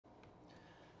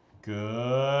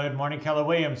Good morning, Keller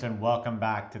Williams, and welcome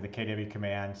back to the KW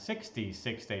Command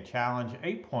 66-Day Challenge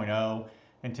 8.0,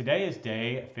 and today is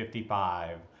day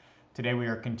 55. Today we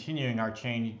are continuing our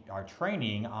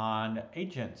training on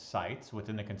agent sites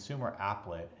within the consumer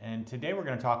applet, and today we're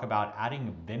going to talk about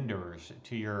adding vendors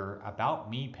to your About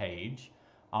Me page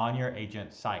on your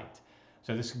agent site.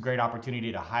 So this is a great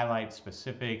opportunity to highlight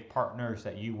specific partners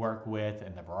that you work with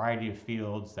in the variety of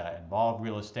fields that involve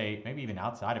real estate, maybe even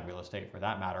outside of real estate for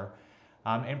that matter,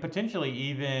 and potentially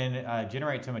even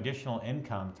generate some additional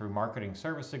income through marketing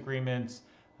service agreements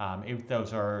if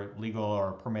those are legal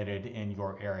or permitted in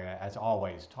your area. As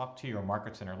always, talk to your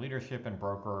market center leadership and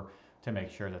broker to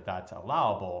make sure that that's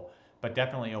allowable, but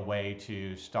definitely a way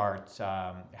to start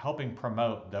helping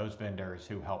promote those vendors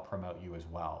who help promote you as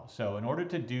well. So in order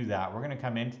to do that, we're going to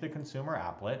come into the consumer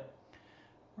applet.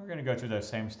 We're going to go through those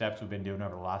same steps we've been doing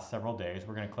over the last several days.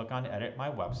 We're going to click on Edit My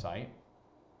Website.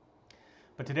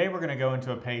 But today we're going to go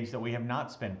into a page that we have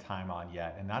not spent time on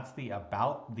yet, and that's the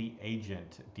About the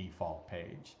Agent default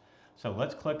page. So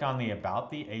let's click on the About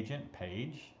the Agent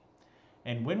page.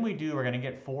 And when we do, we're going to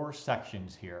get four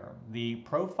sections here. The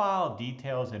profile,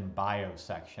 details, and bio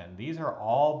section. These are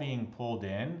all being pulled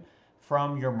in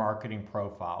from your marketing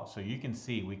profile. So you can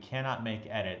see we cannot make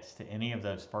edits to any of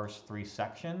those first three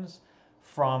sections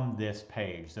from this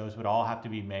page. Those would all have to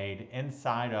be made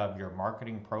inside of your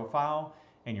marketing profile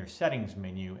and your settings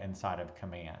menu inside of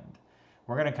Command.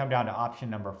 We're going to come down to option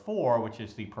number 4, which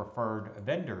is the preferred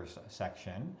vendors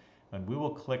section. When we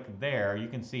will click there, you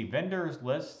can see vendors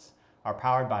lists are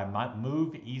powered by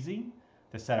Move Easy.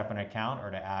 To set up an account or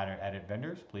to add or edit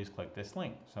vendors, please click this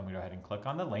link. So I'm going to go ahead and click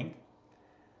on the link.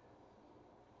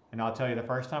 And I'll tell you, the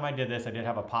first time I did this, I did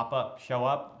have a pop-up show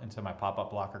up, and so my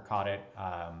pop-up blocker caught it.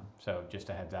 So just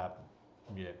a heads up,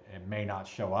 it may not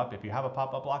show up if you have a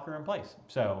pop-up blocker in place.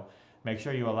 So make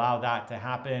sure you allow that to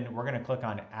happen. We're going to click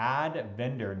on Add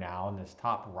Vendor now in this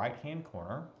top right-hand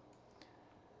corner.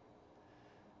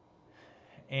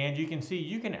 And you can see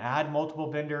you can add multiple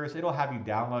vendors. It'll have you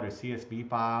download a CSV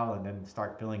file and then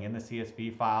start filling in the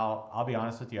CSV file. I'll be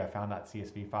honest with you, I found that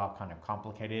CSV file kind of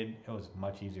complicated. It was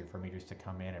much easier for me just to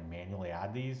come in and manually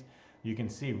add these. You can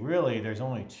see really there's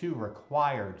only 2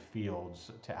 required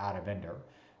fields to add a vendor,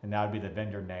 and that would be the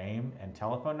vendor name and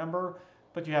telephone number,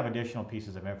 but you have additional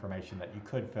pieces of information that you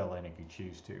could fill in if you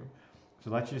choose to.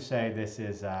 So let's just say this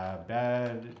is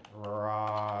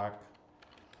Bedrock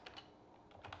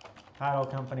Title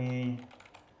Company,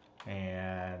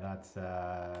 and that's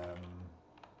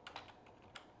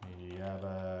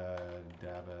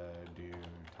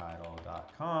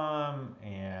yabadabadootitle.com,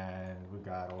 and we've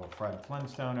got old Fred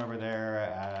Flintstone over there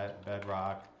at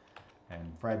Bedrock, and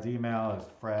Fred's email is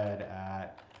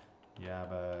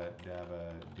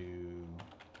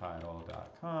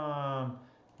fred@yabadabadootitle.com,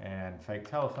 and fake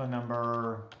telephone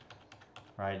number.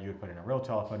 Right, you would put in a real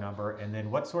telephone number, and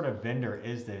then what sort of vendor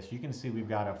is this? You can see we've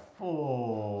got a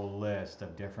full list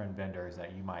of different vendors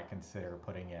that you might consider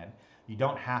putting in. You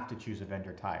don't have to choose a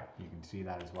vendor type. You can see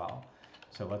that as well.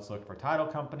 So let's look for title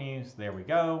companies. There we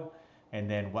go. And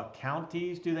then what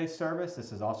counties do they service?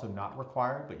 This is also not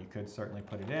required, but you could certainly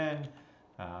put it in.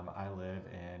 I live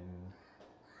in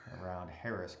around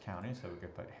Harris County, so we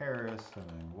could put Harris and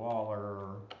then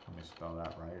Waller. Let me spell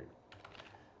that right.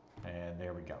 And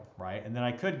there we go, right? And then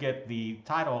I could get the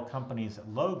title company's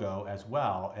logo as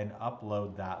well and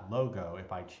upload that logo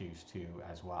if I choose to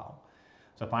as well.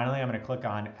 So finally, I'm going to click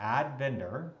on Add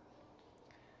Vendor.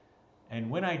 And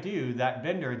when I do, that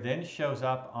vendor then shows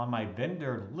up on my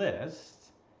vendor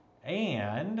list,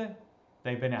 and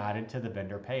they've been added to the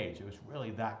vendor page. It was really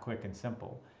that quick and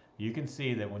simple. You can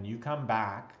see that when you come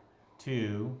back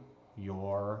to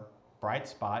your bright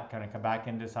spot, kind of come back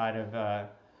inside of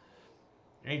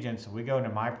agents, we go into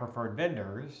My Preferred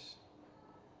Vendors,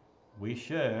 we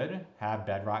should have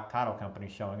Bedrock Title Company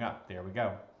showing up. There we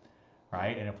go,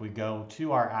 right? And if we go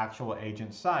to our actual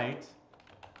agent site,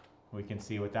 we can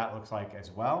see what that looks like as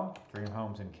well. Dream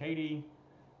Homes in Katy.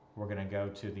 We're going to go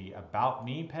to the About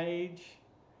Me page,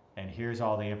 and here's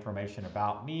all the information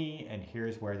about me, and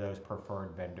here's where those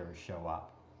preferred vendors show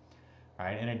up. All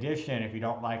right. In addition, if you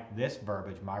don't like this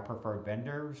verbiage, My Preferred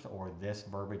Vendors, or this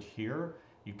verbiage here,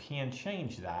 you can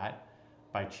change that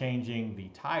by changing the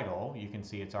title. You can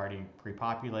see it's already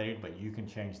pre-populated, but you can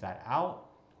change that out.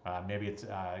 Maybe it's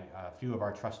a few of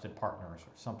our trusted partners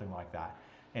or something like that.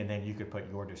 And then you could put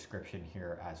your description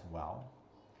here as well.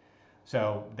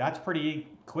 So that's pretty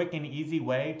quick and easy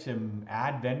way to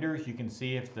add vendors. You can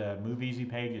see if the Move Easy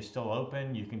page is still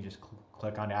open, you can just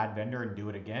click on Add Vendor and do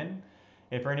it again.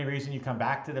 If for any reason you come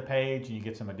back to the page and you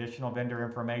get some additional vendor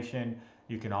information,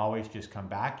 you can always just come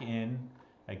back in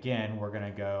Again, we're going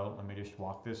to go, let me just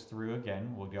walk this through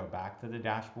again. We'll go back to the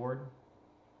dashboard.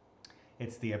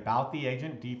 It's the About the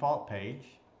Agent default page,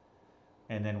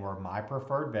 and then we're My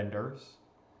Preferred Vendors,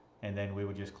 and then we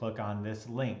would just click on this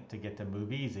link to get to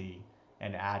Move Easy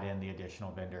and add in the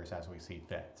additional vendors as we see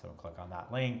fit. So click on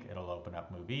that link, it'll open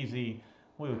up Move Easy.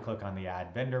 We would click on the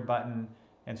Add Vendor button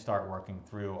and start working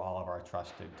through all of our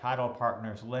trusted title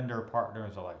partners, lender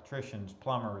partners, electricians,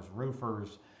 plumbers,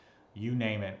 roofers, you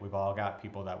name it. We've all got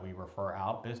people that we refer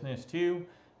out business to,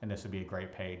 and this would be a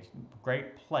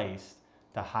great place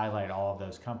to highlight all of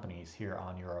those companies here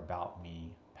on your About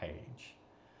Me page.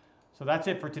 So that's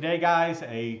it for today, guys.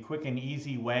 A quick and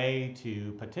easy way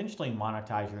to potentially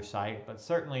monetize your site, but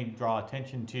certainly draw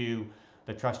attention to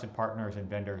the trusted partners and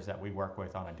vendors that we work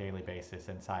with on a daily basis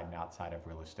inside and outside of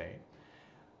real estate.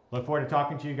 Look forward to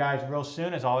talking to you guys real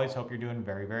soon. As always, hope you're doing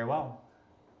very, very well.